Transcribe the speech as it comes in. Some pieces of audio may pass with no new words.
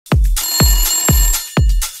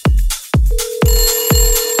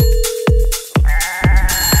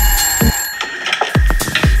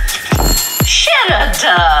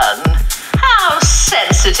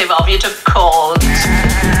appreciative of you to call.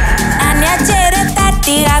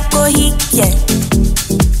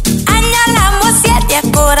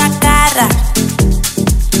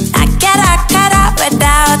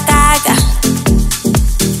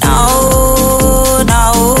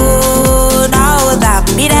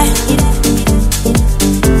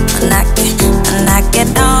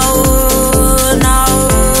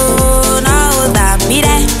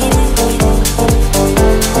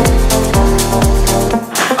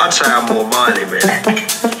 I'd say I'm more Miley, really.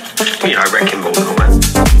 You know, Wrecking Ball and all that.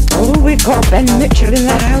 Oh, we've got Ben Mitchell in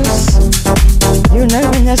the house. You know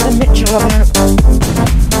when there's a Mitchell about.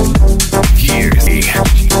 Here's the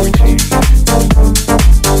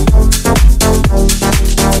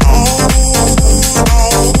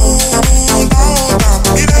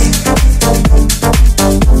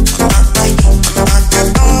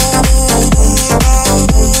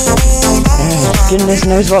Goodness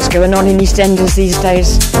knows what's going on in EastEnders these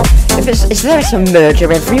days. Is there some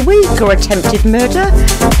murder every week or attempted murder?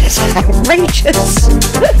 It's outrageous.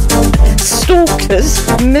 Stalkers,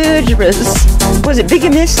 murderers, was it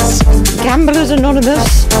bigamists, gamblers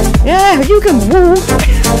anonymous? Yeah, you can woo.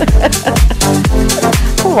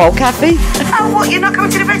 Poor old Kathy. Oh, what, you're not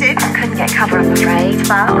coming to the wedding? I couldn't get cover, I'm afraid,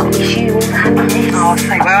 but I wish you all the happiness. Oh,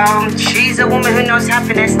 well, she's a woman who knows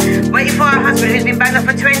happiness. Waiting for her husband who's been banged up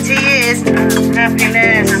for 20 years.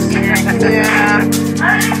 Happiness. Yeah.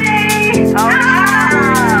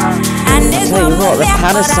 I'll tell you what, the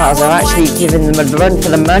Panasars are actually giving them a run for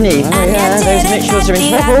the money. Oh yeah, those Mitchells are in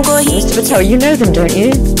trouble. Mr. Patel, you know them, don't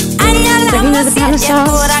you? Don't you know the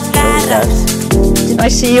Panasars? Did I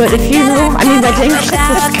see you at the funeral? I mean wedding?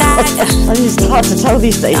 It's hard to tell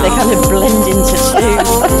these days, they kind of blend into two.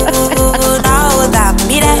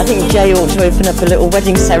 I think Jay ought to open up a little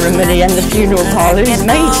wedding ceremony and the funeral parlour is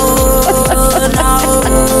made.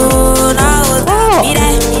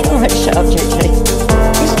 Alright, shut up, JJ.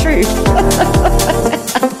 It's true.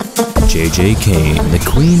 JJ Kane, the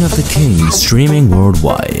Queen of the Kings, streaming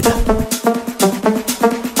worldwide.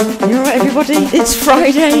 You alright, everybody? It's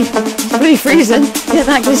Friday. It's really freezing. Get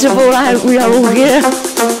that glitter ball out. We are all here.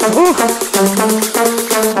 Oh.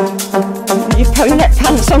 You've put your net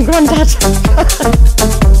pants on, Grandad.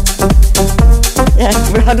 Yeah,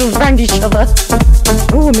 we're huddled round each other.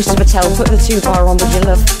 Oh, Mr. Patel, put the 2-bar on, would you,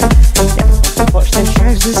 love? Yeah, watch those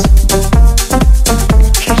trousers.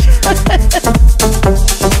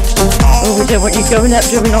 Oh, we don't want you going up,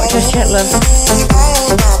 do we? Not just yet, love.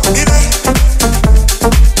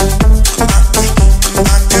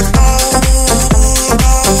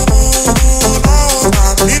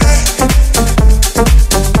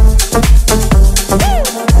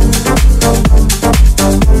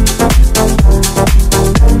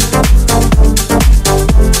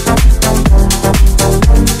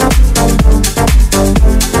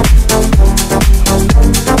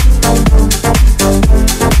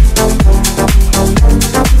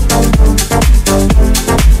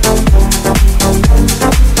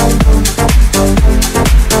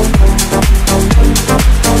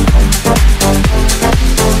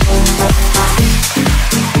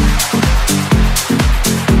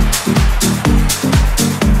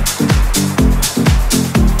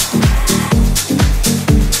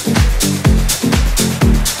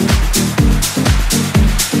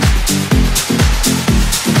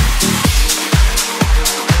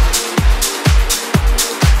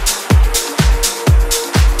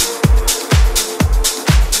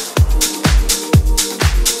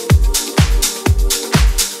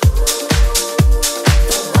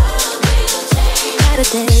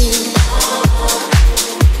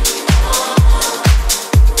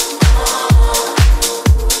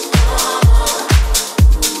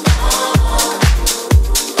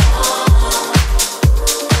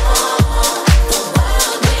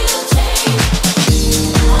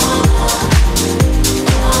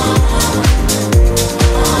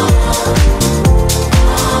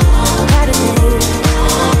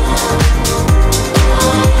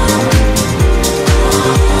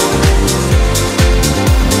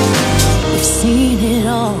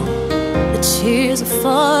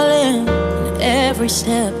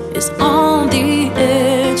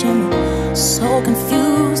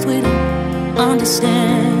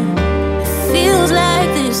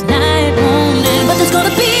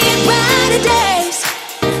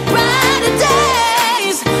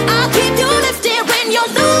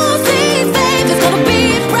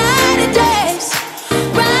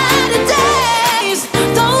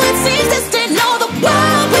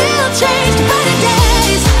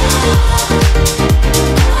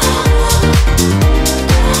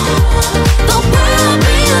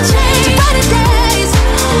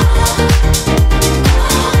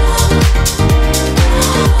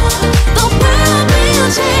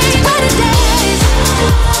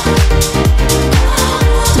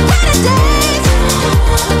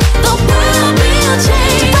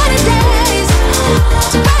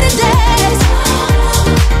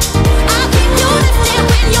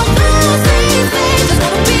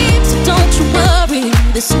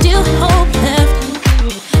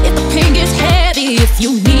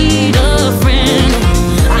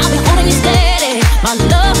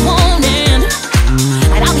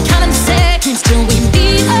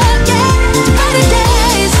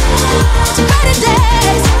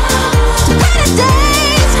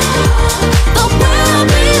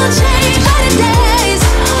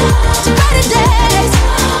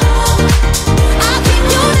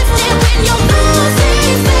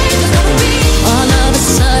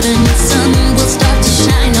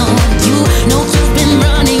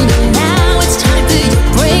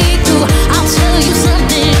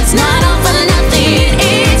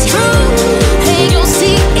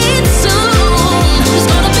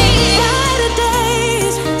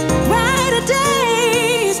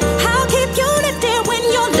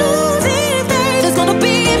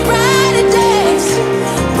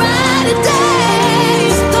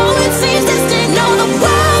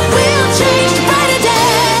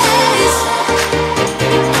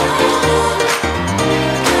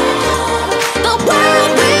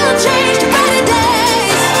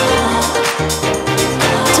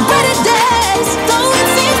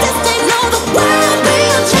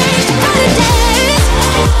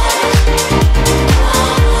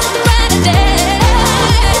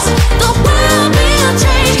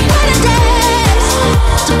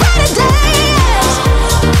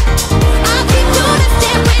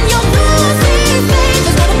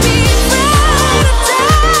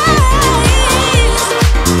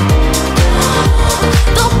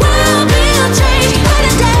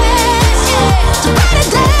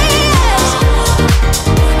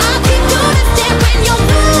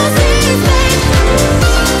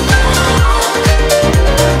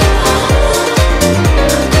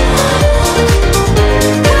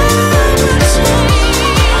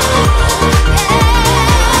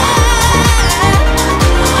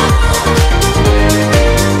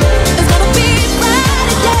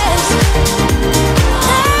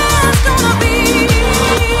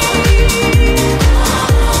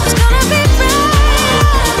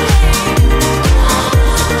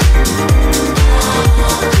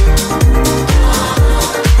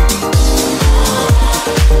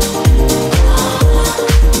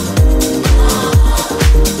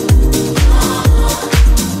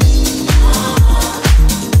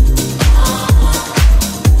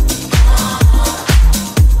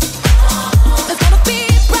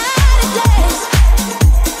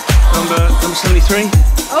 battery?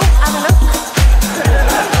 Oh, have a look.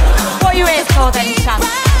 What are you here for then, son?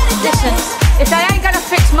 Listen, if they ain't gonna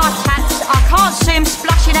fix my taps, I can't see them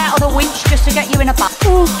splashing out of the winch just to get you in a butt.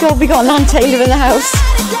 Oh God, we got a land tailor in the house.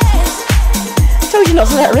 Told you not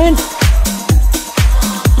to let her in.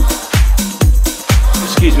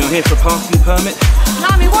 Excuse me, I'm here for a parking permit.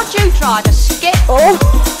 Blimey, what'd you try to skip? Oh,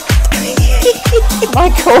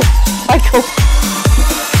 Michael.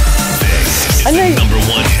 I know. #1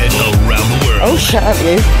 hit around the world. Oh, shut up,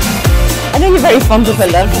 you. I know you're very fond of her,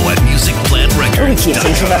 love. At Oh, he keeps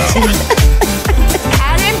interrupting.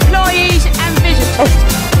 And employees and visitors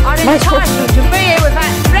are Michael. entitled to be here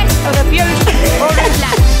without threat of abuse or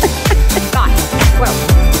relapse. Right, well,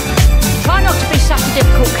 try not to be such a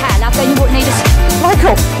difficult cat, love, then you wouldn't need us.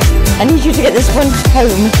 Michael, I need you to get this one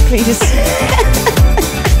home, please.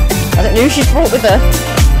 I don't know who she's brought with her,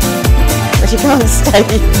 but she can't stay.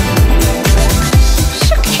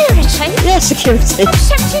 Security? Yeah, security. I'm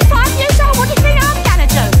 75 years old, what do you think I'm gonna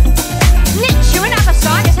do? Knit you another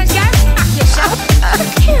sign that says go fuck yourself.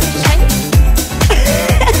 Security?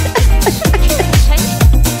 Security?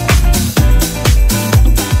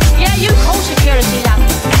 Yeah, you call security, love.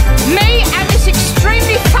 Me and this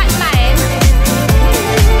extremely fat man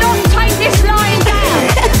not take this lying down.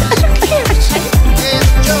 Security?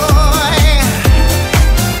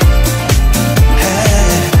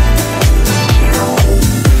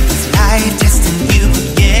 Life testing you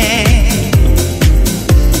again.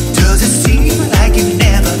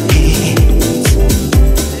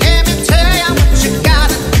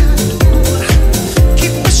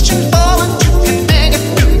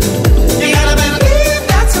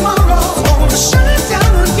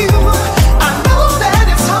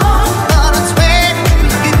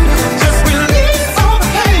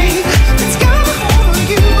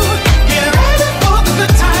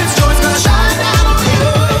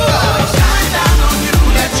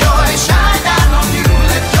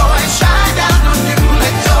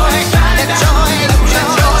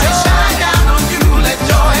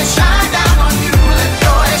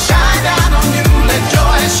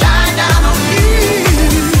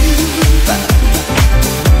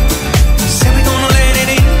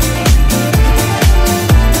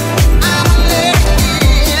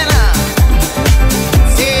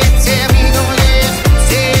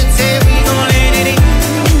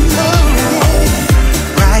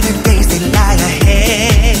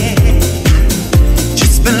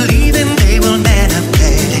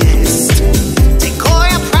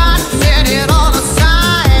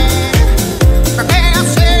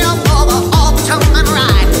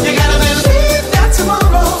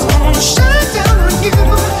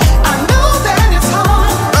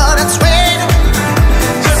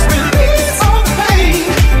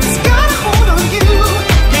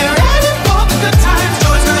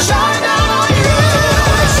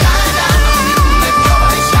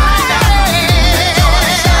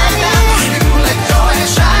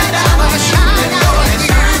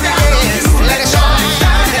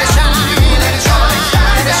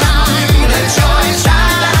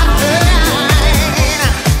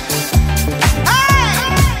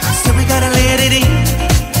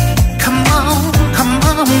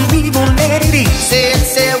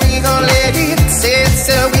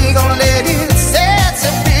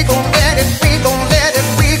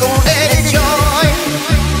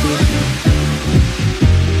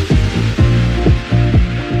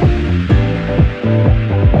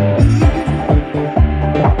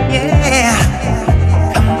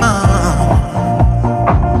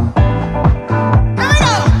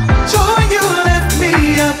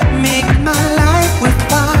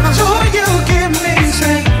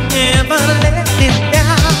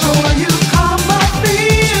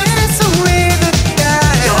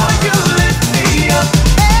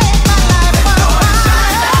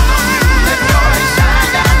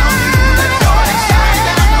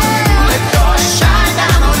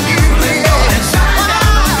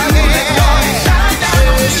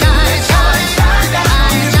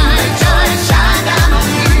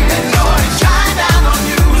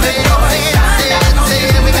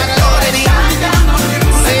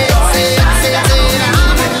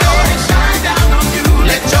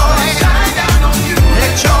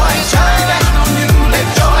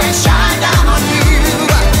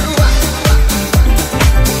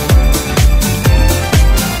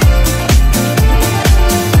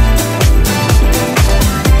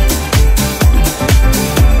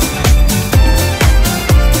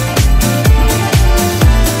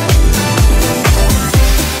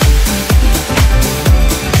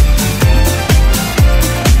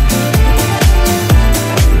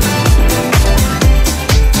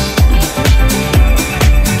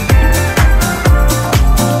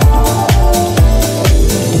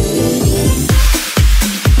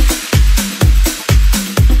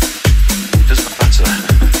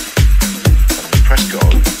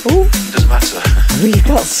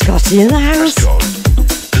 heart, Scotty, in the house. Press God.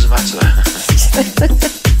 Doesn't matter.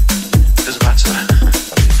 Doesn't matter.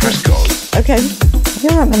 Press God. Okay,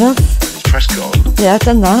 you're right, my love. Press God. Yeah, I've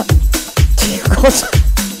done that. God.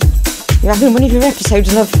 You're having one of your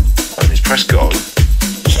episodes, love. And it's press God.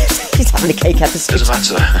 He's having a cake episode. Doesn't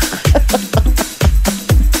matter.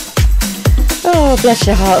 Oh, bless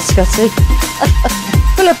your heart, Scotty.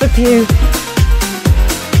 Fill up a pew.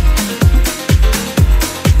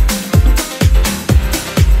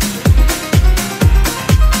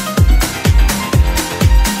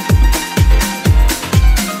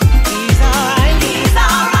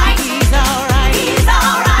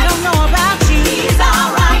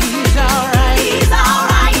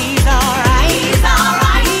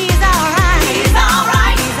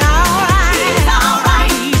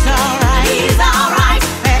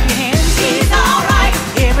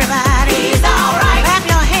 Everybody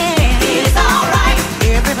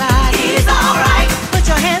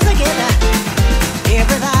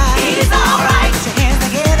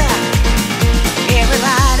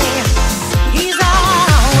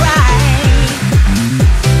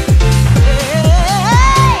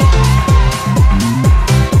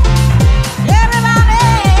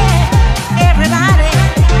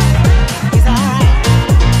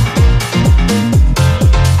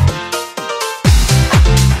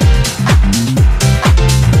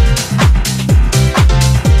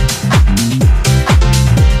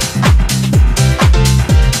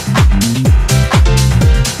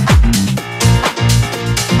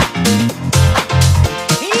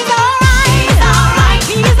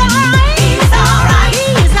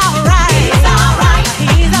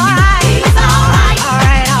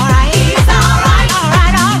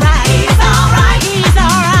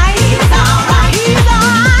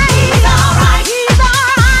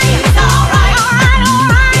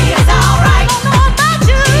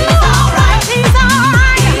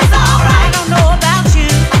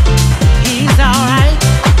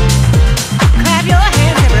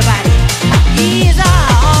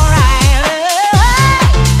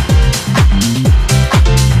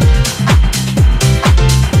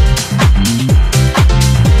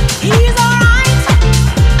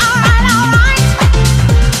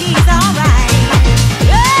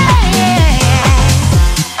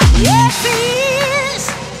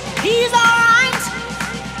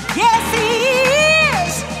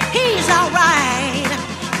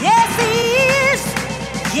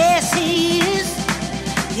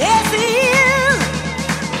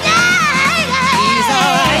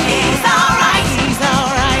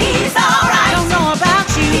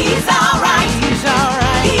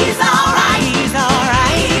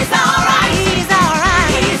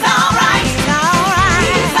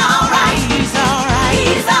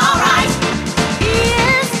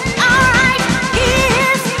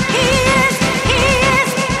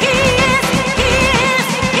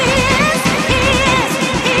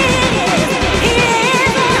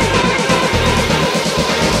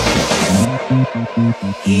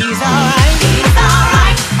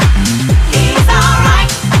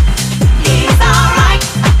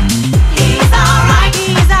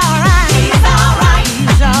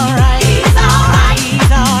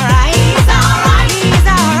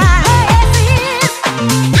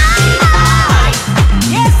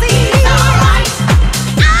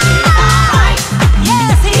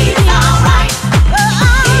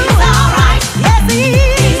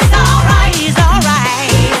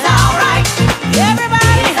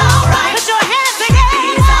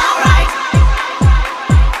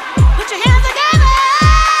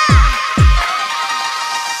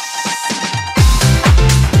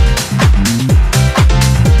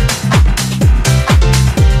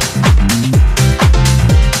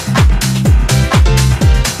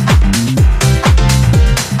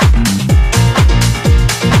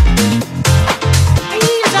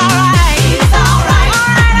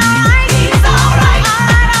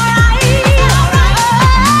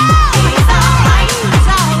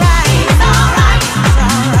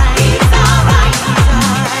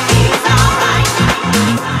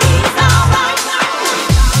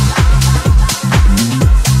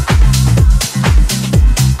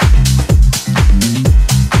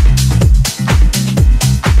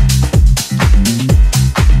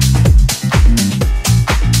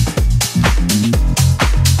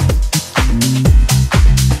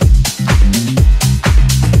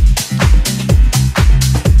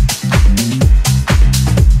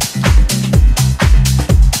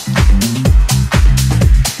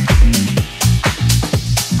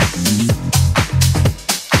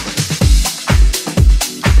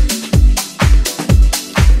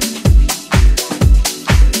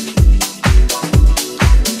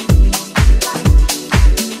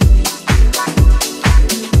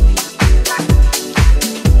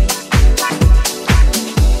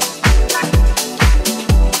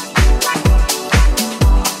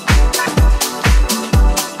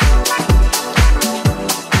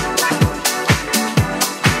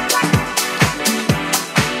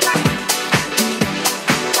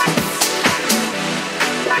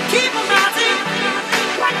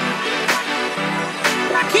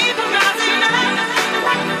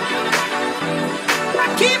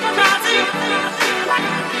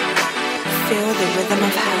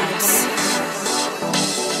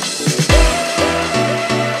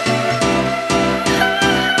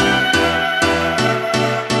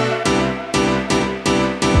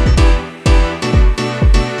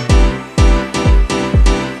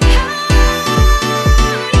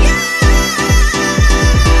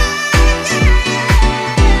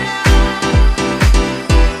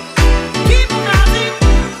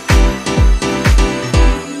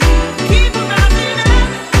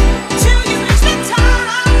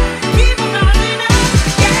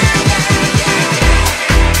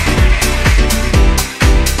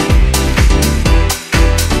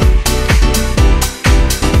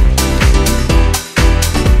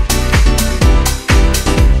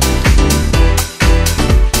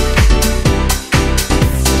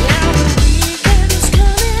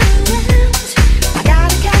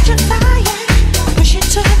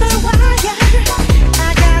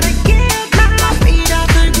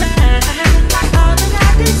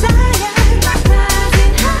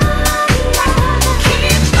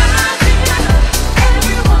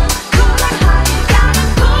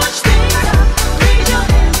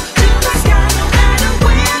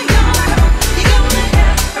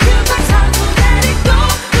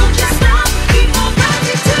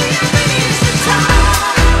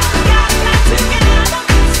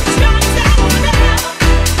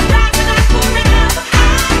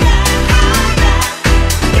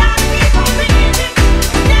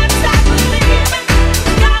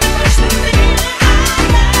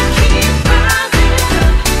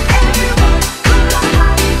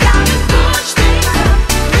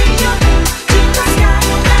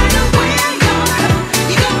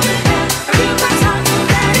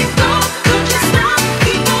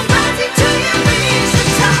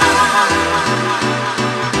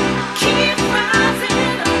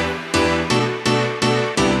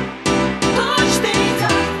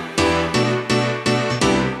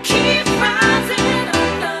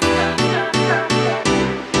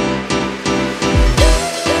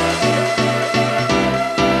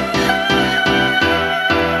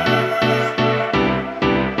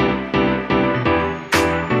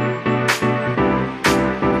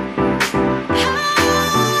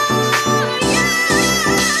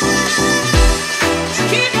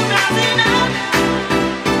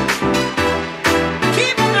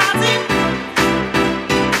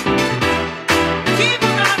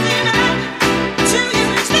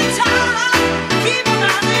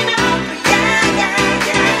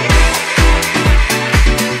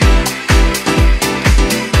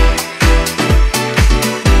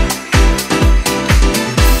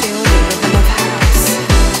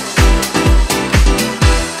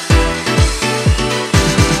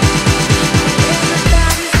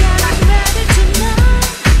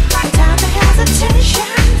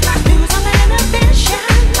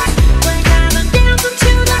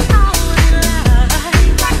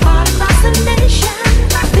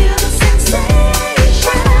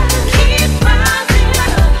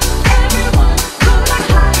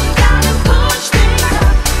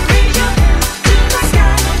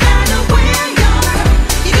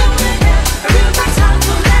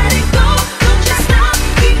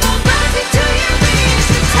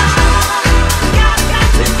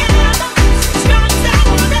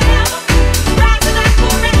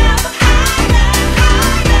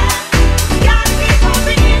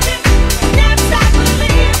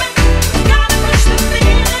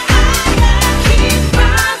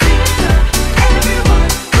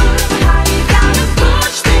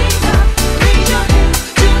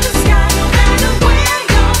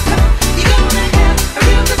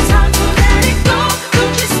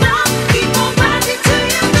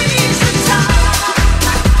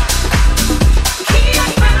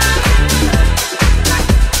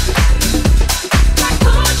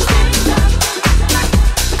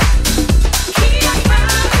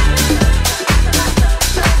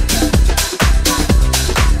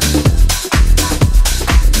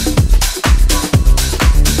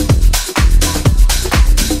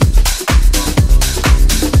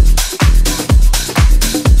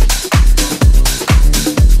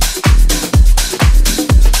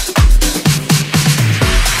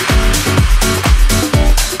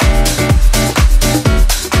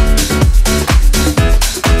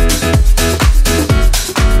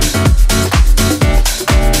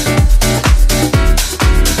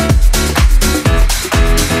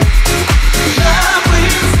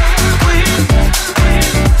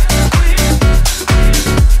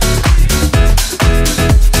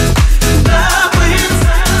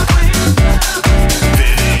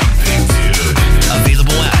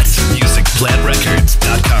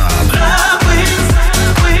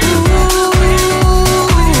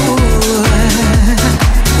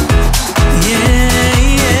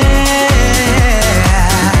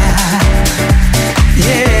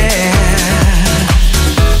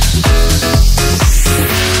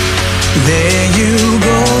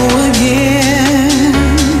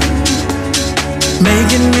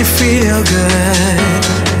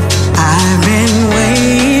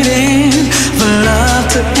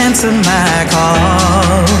answer my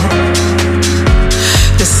call.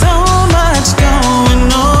 There's so much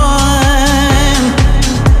going on.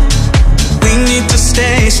 We need to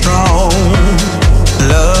stay strong.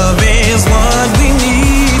 Love is what we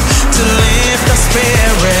need to lift the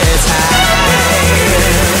spirits high.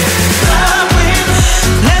 Love wins.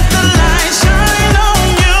 Let the light shine on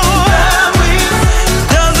you. Love wins.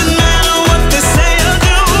 Doesn't matter what they say or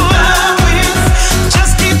do. Love wins.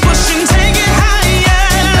 Just keep pushing, take it higher.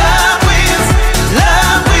 Love wins.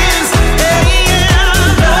 Love wins. Yeah, yeah.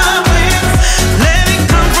 Love wins. Let it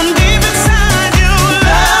come from deep inside you.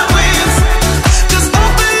 Love wins. Just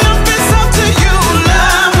open up, it's up to you.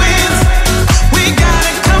 Love wins. We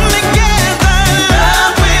gotta come together.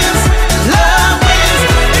 Love wins. Love wins.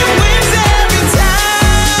 It wins every time.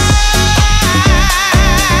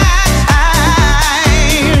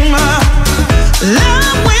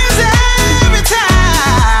 Love wins every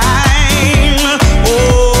time.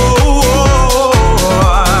 Oh,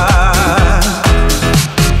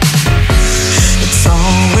 it's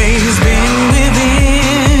always been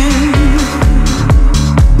within,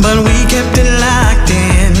 but we kept it locked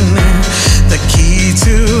in. The key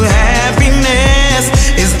to happiness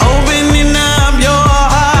is opening up your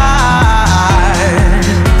heart.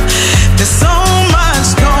 There's so much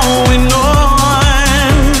going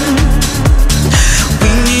on. We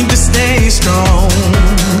need to stay strong.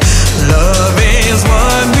 Love is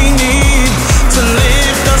what we need to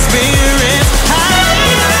lift the spirits high.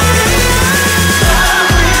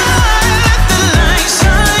 Let the light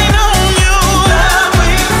shine on you. Love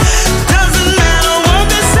wins. Doesn't matter what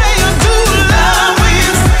they say or do. Love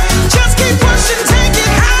wins. Just keep pushing, take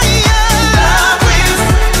it higher. Love wins.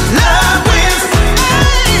 Love wins.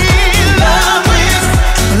 Hey, love wins.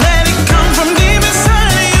 Let it come from deep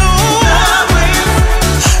inside you. Love wins.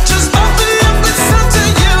 Just open up, it's up to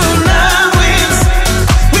you. Love wins.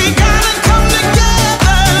 We gotta come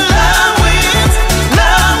together. Love wins.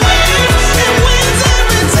 Love wins. It wins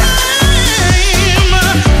every time.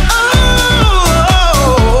 Oh,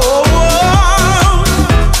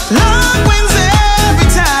 love wins every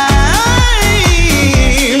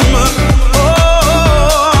time. Oh,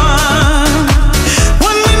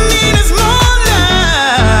 what we need is more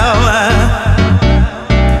love,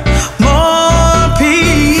 more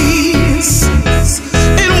peace.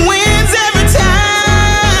 It wins every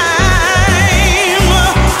time.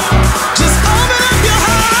 Just open up your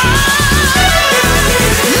heart.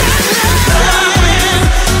 Love wins.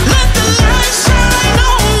 Let the light shine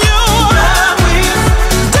on you. Love wins.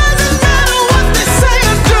 Doesn't matter what they say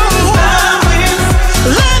or do. Love wins.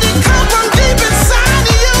 Let it come from deep inside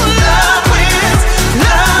of you. Love wins.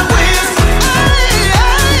 Love wins. Hey,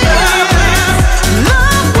 hey, love wins.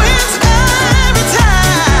 Love wins every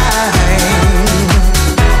time.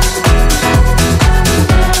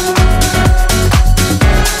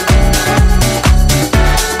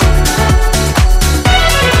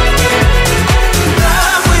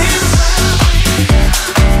 Love wins.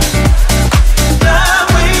 Love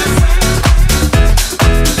wins. Love wins.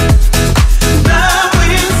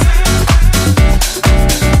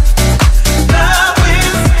 Love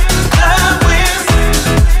wins. Love wins.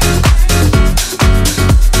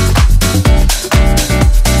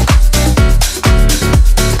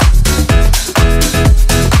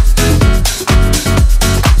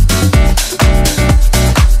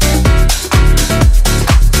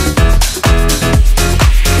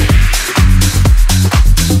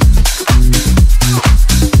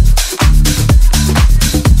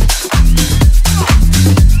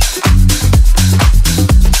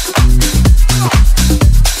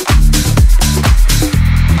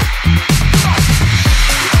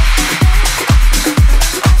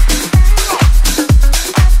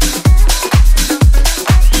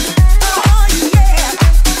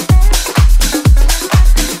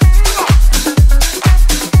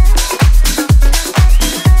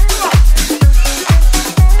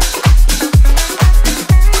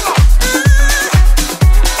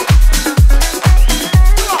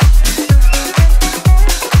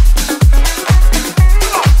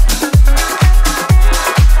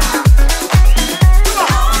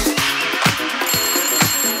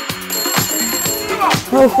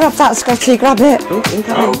 Oh, grab that, Scotty, grab it. Oh,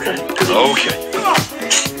 Okay.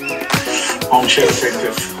 Armchair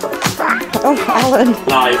effective. oh, Alan.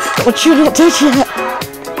 Live. What you not did yet?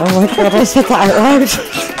 Oh my God, I said that out loud.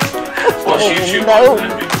 What's YouTube? no.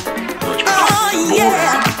 Oh,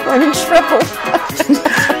 yeah. I'm in trouble.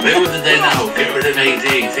 Little did they know, get rid of AD,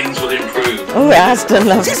 things will improve. Oh, it has done,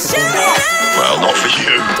 love. Well, not for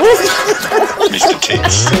you, Mr.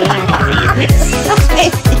 Tits.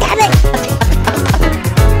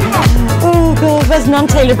 Oh God, where's there's none,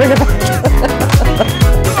 Taylor, bring it back.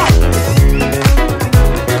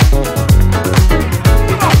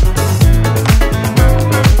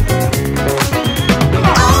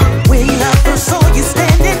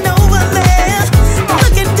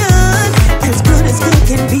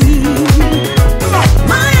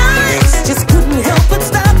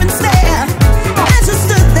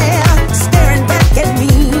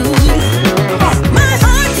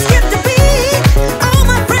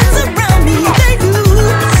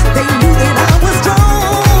 They knew that I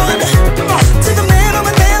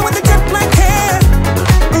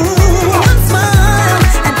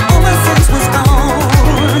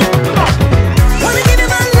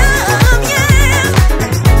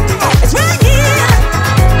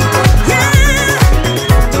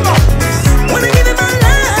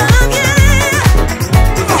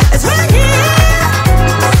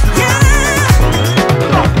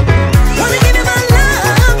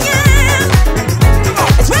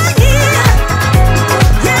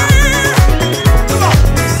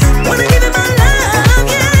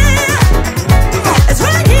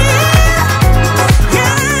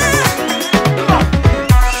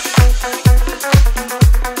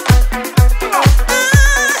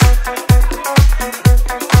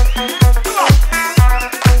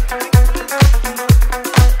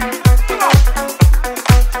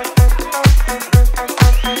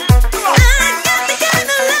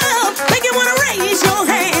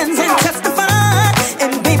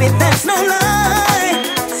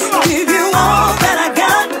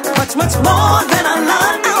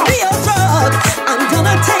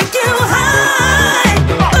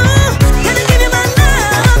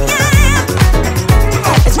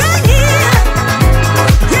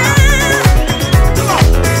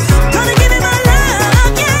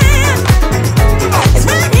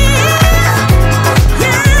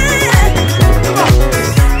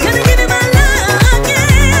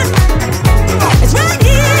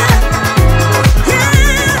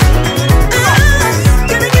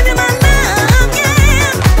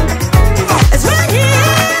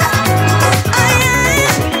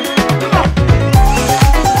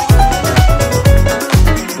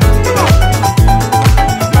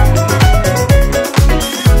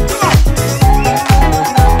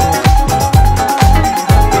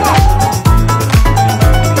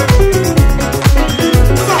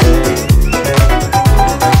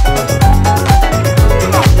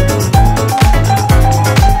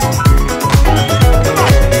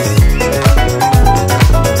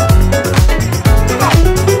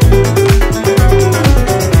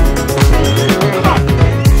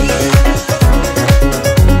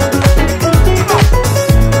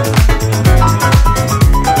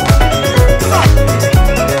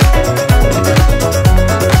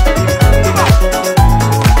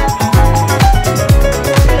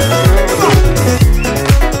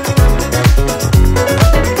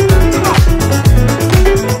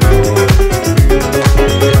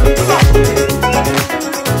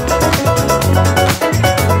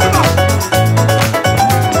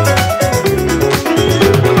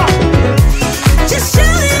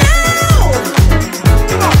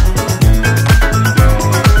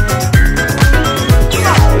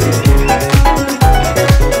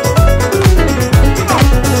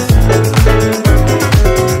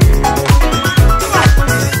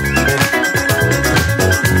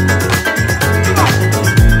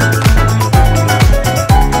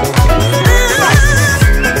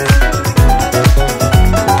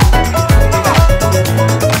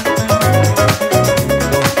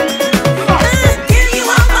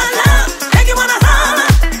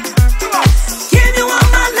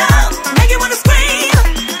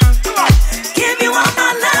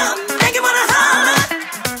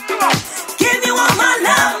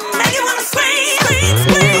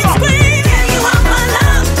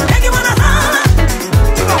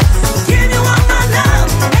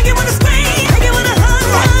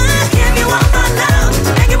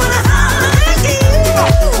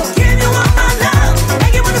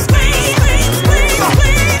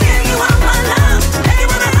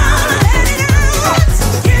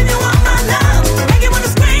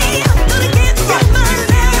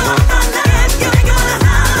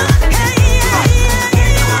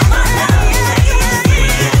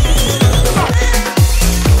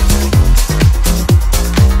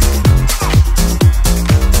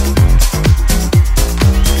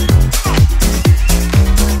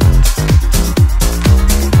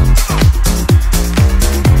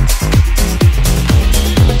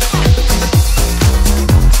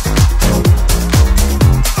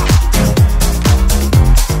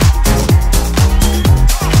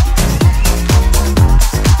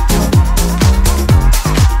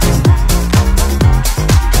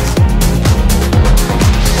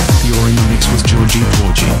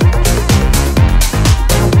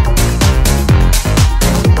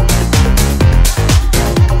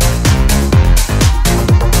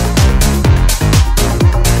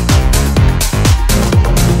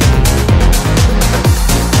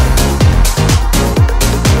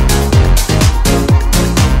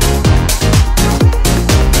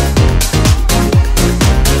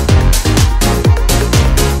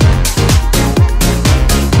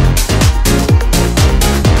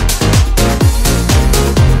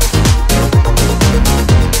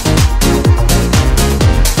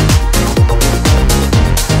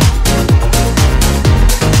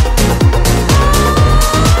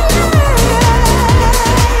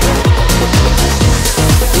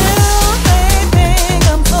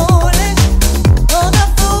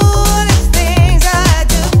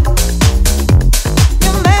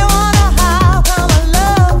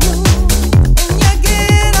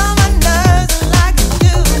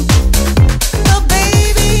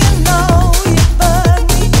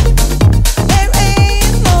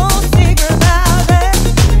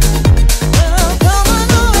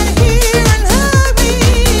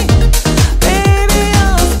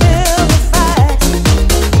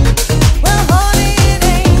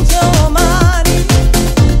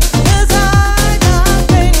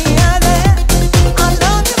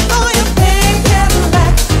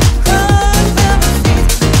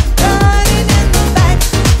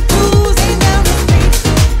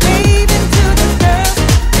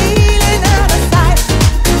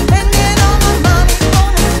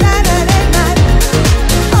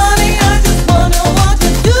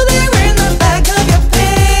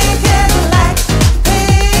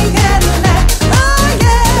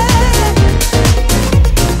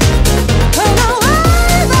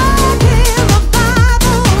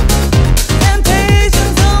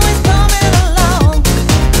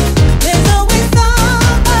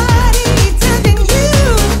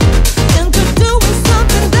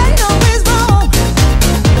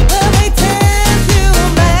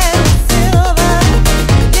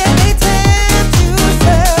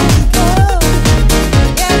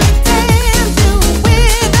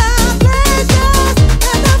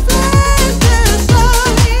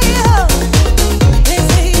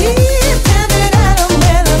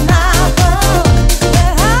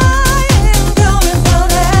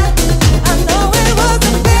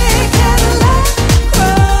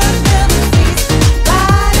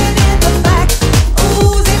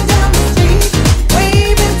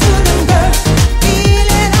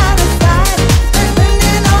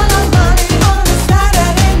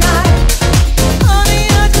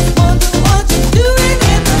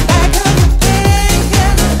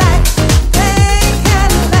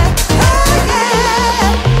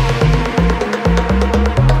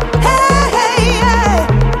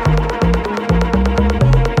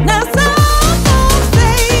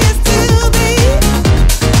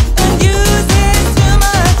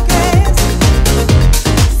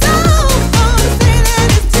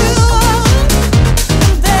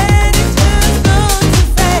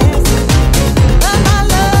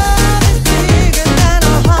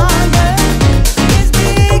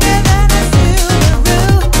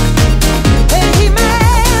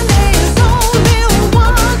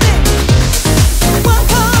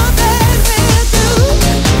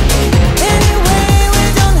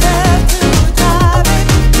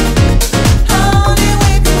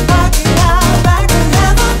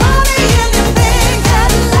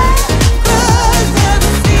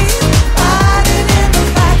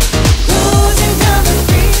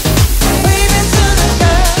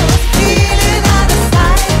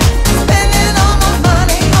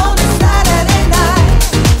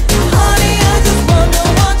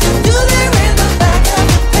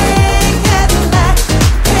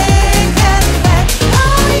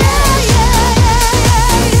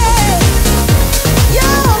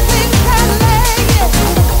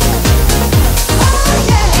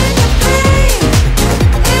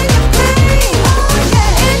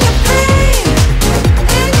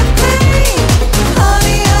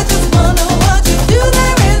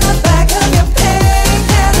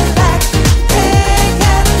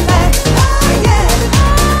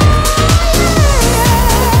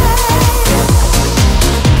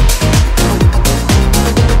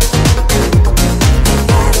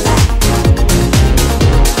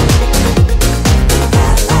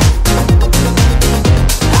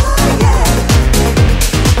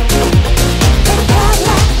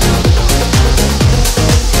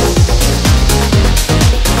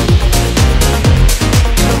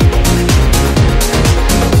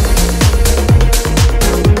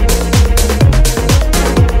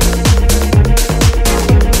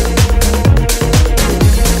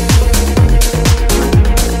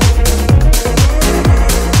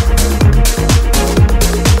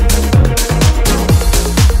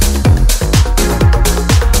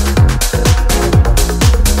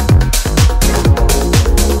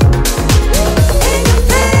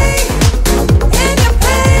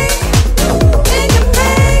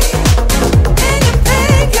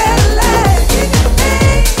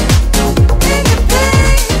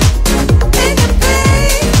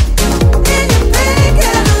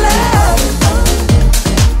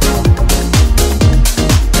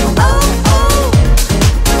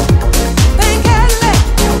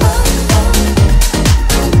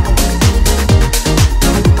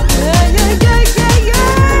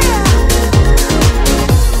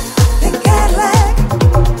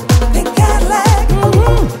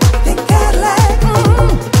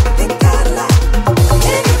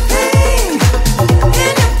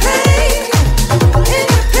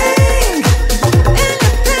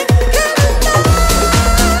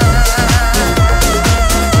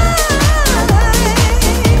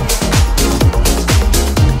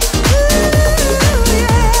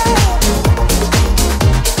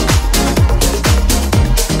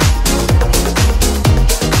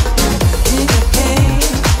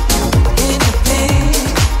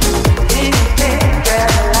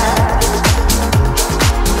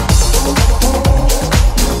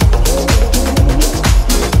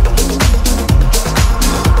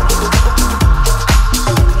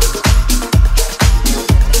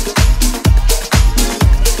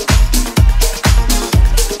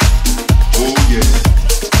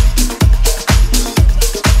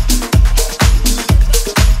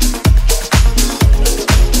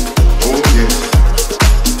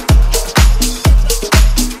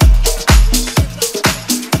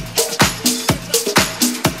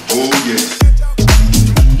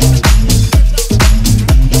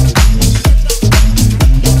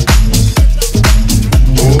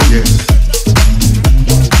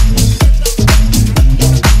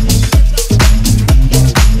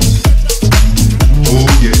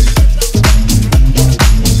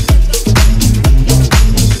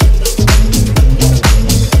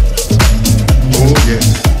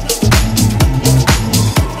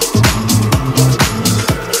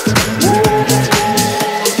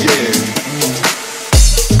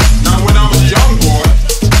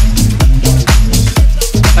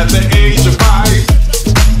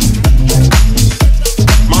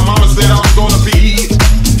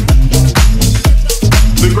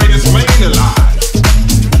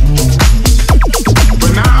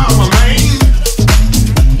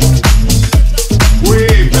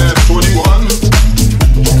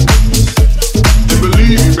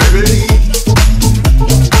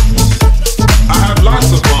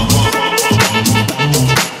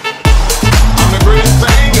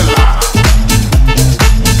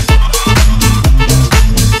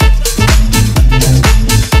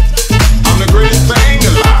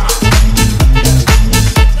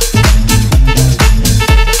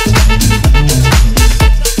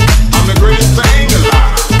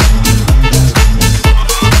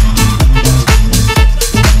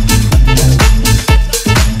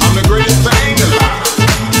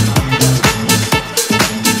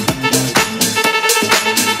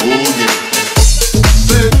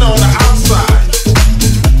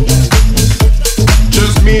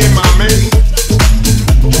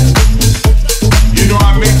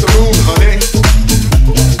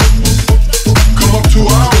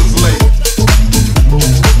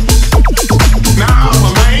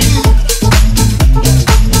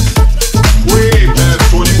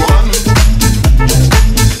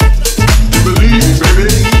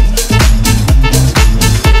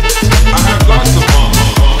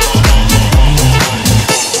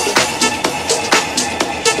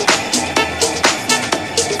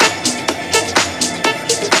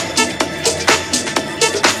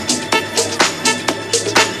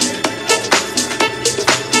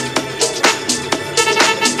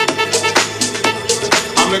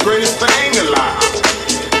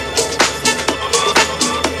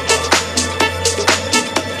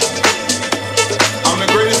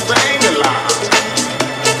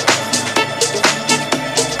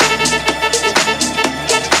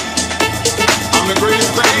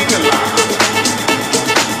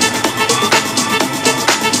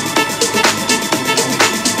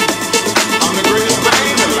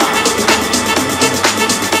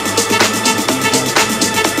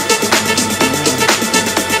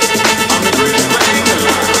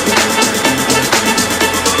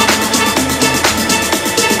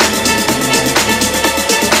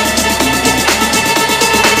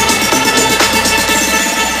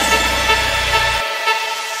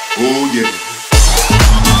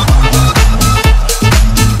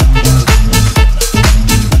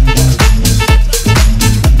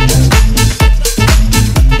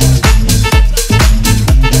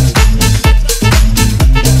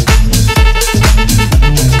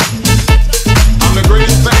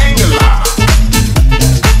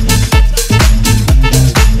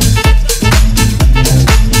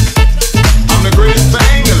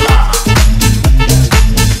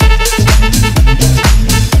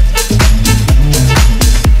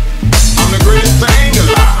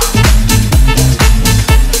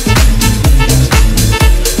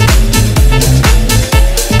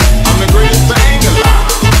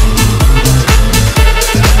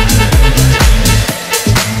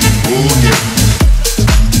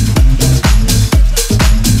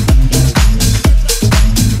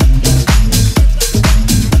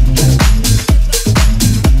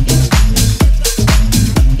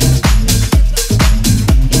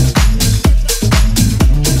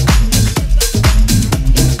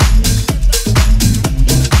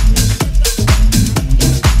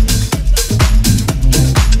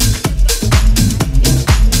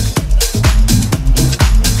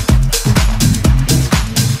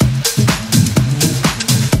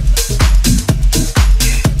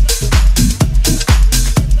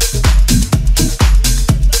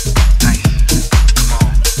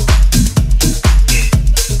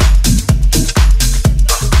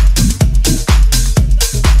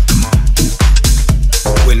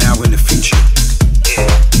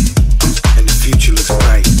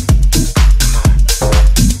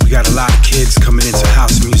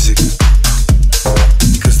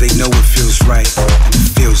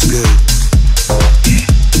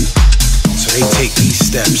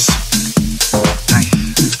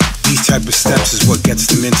type of steps is what gets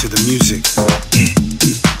them into the music.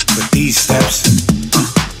 But these steps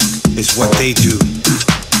is what they do.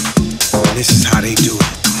 And this is how they do it.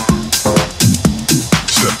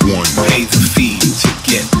 Step 1, pay the fee to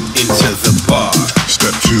get into the bar.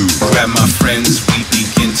 Step 2, grab my friends, we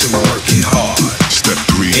begin to work it hard. Step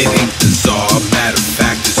 3, it ain't bizarre, matter of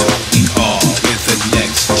fact, it's who we are. We're the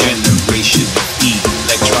next generation of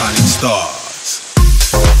electronic stars.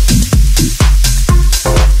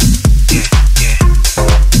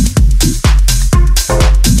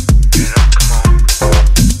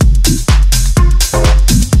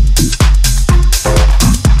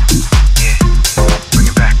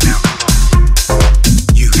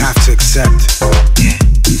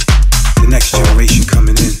 The next generation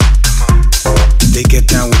coming in. They get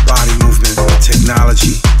down with body movement,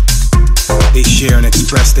 technology. They share and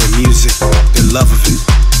express their music, their love of it,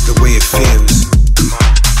 the way it feels.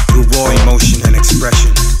 Through raw emotion and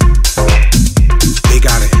expression. They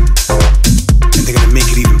got it. And they're gonna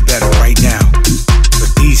make it even better right now.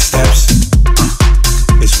 But these steps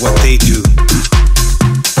is what they do.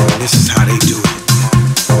 And this is how they do it.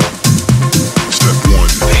 Step 1,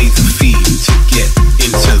 pay the fee to get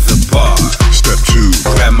into the bar. Step 2,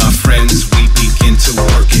 grab my friends, we begin to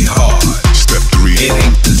work it hard. Step 3, it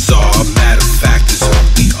ain't bizarre, matter of fact, it's who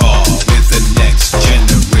we are. We're the next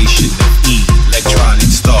generation of electronic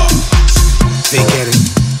stars. They get it,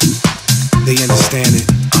 they understand it.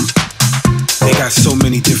 They got so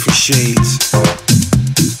many different shades.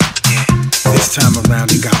 This time around,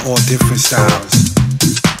 they got all different styles.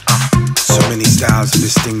 So many styles of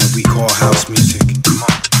this thing that we call house music.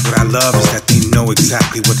 What I love is that they know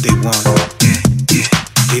exactly what they want.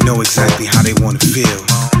 They know exactly how they want to feel.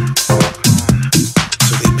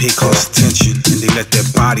 So they pay close attention and they let their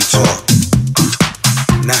body talk.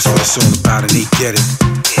 And that's what it's all about, and they get it.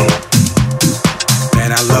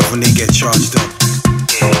 Man, I love when they get charged up.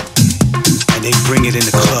 And they bring it in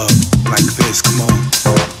the club like this, come on.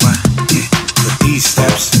 But these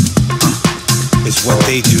steps is what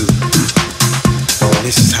they do. And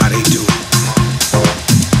this is how they do it.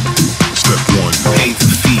 Step 1, pay the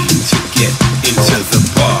fee to get into the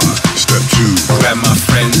bar. Step 2, grab my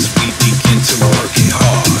friends, we begin to work it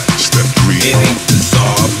hard. Step 3, it ain't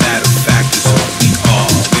bizarre, matter of fact, it's who we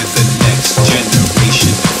are. We're the next generation.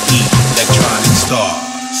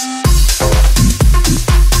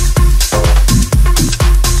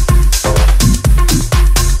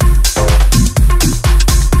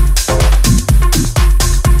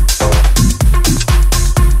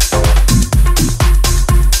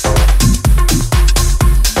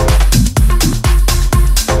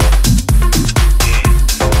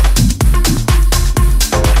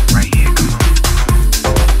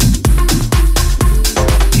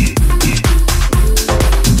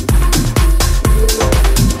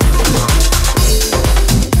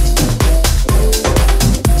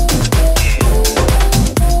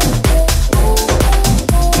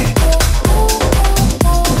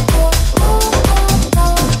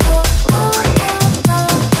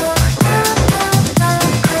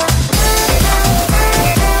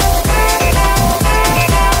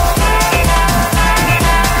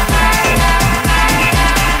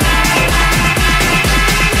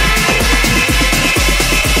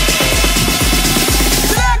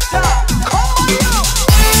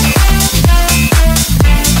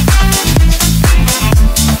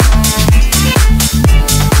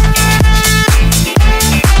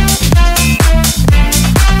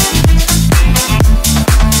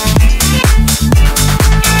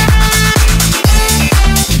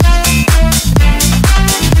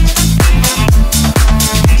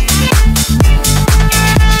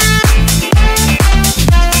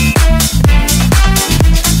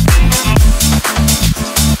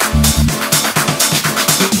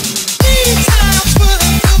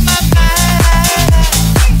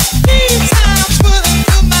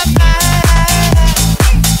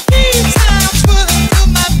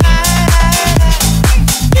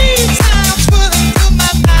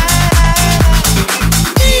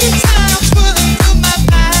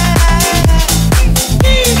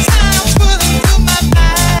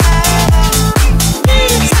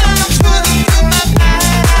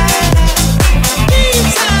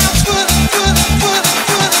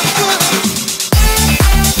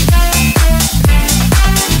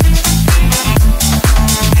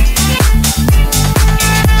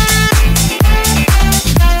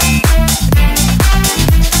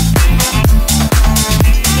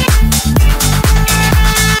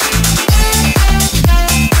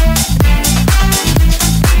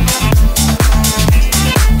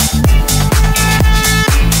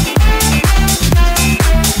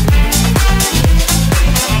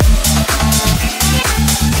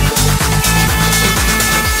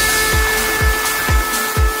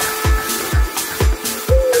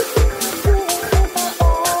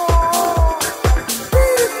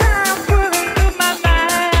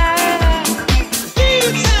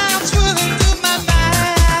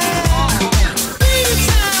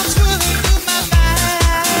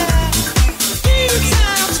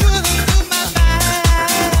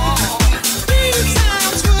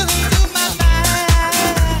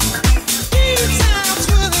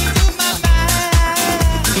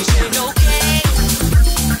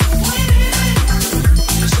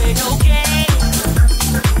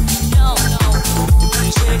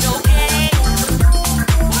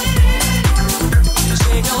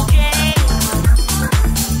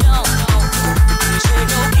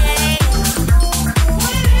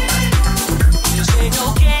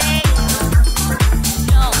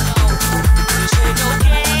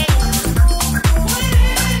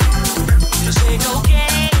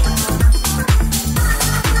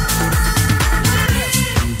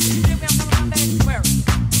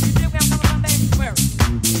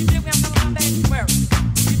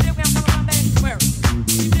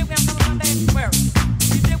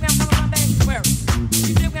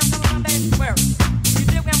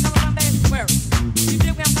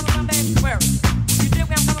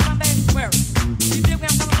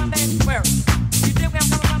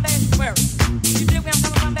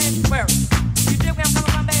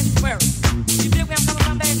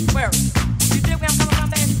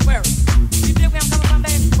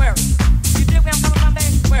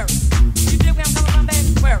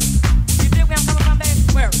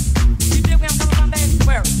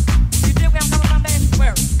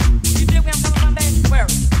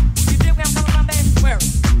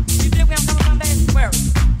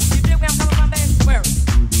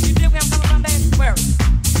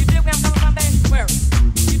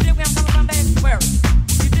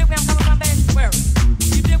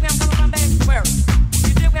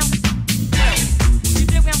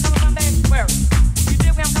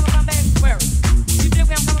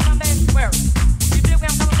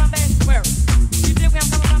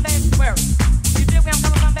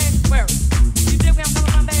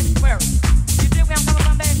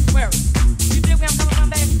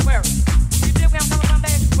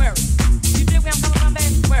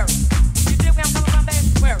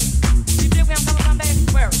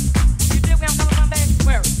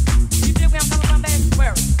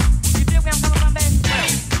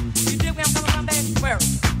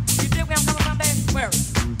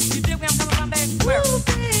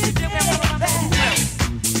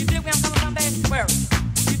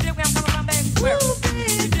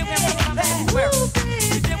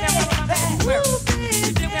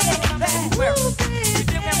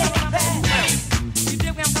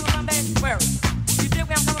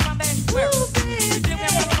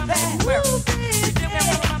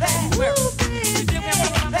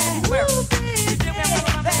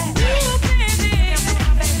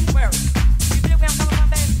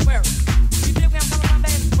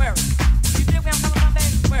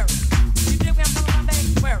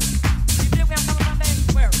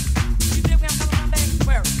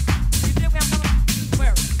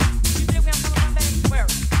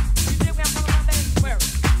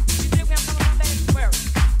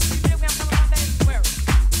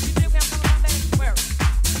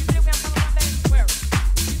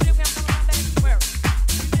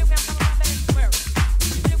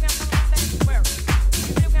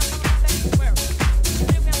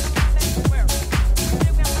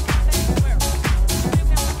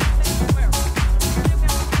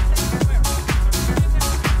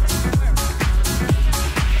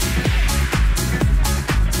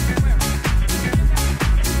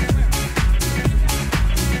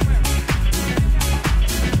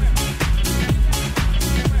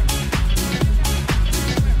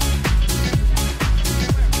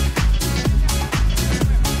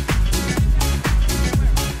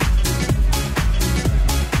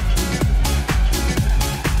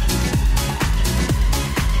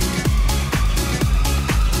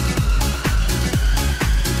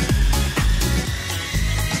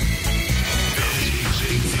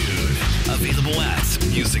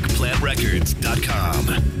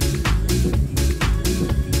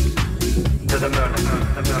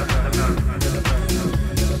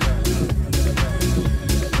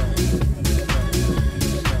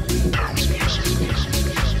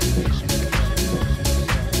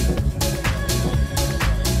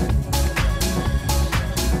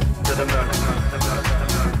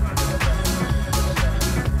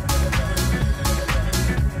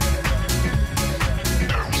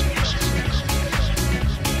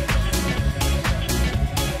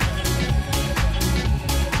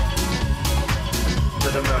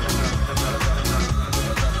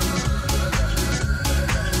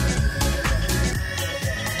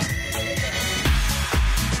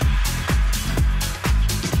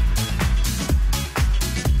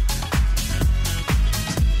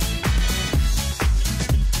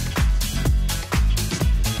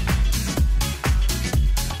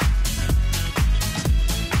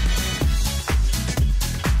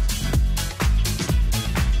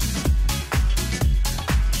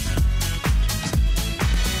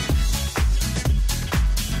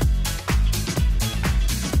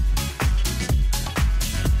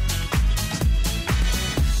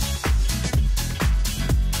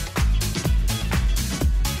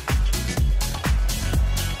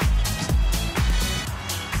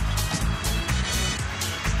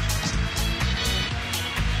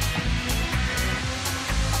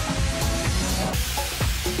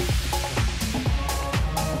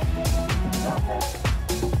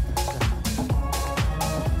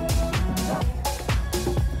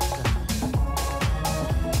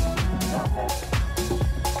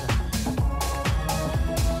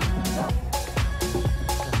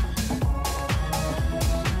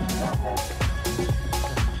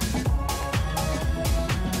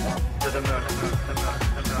 the murder.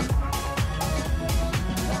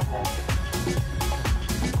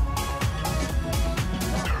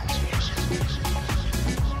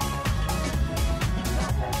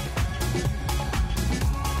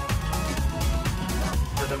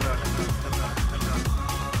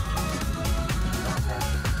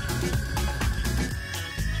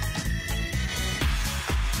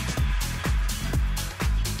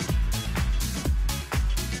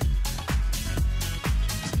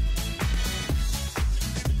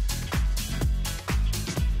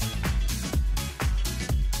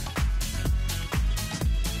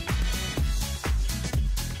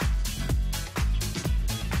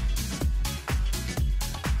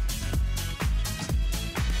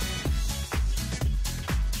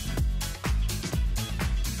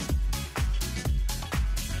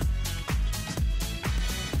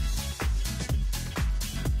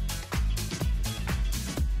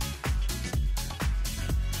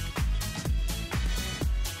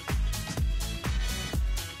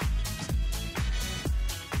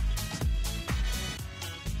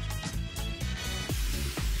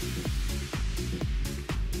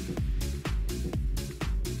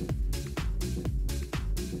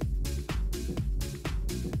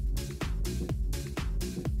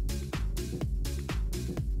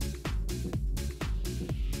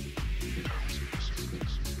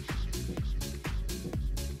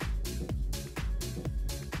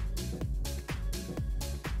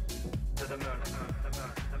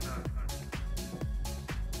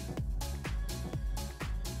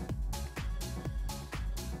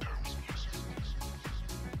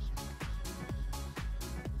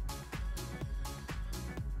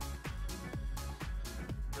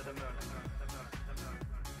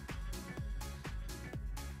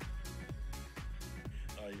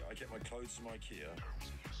 I get my clothes from IKEA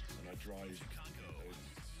and I drive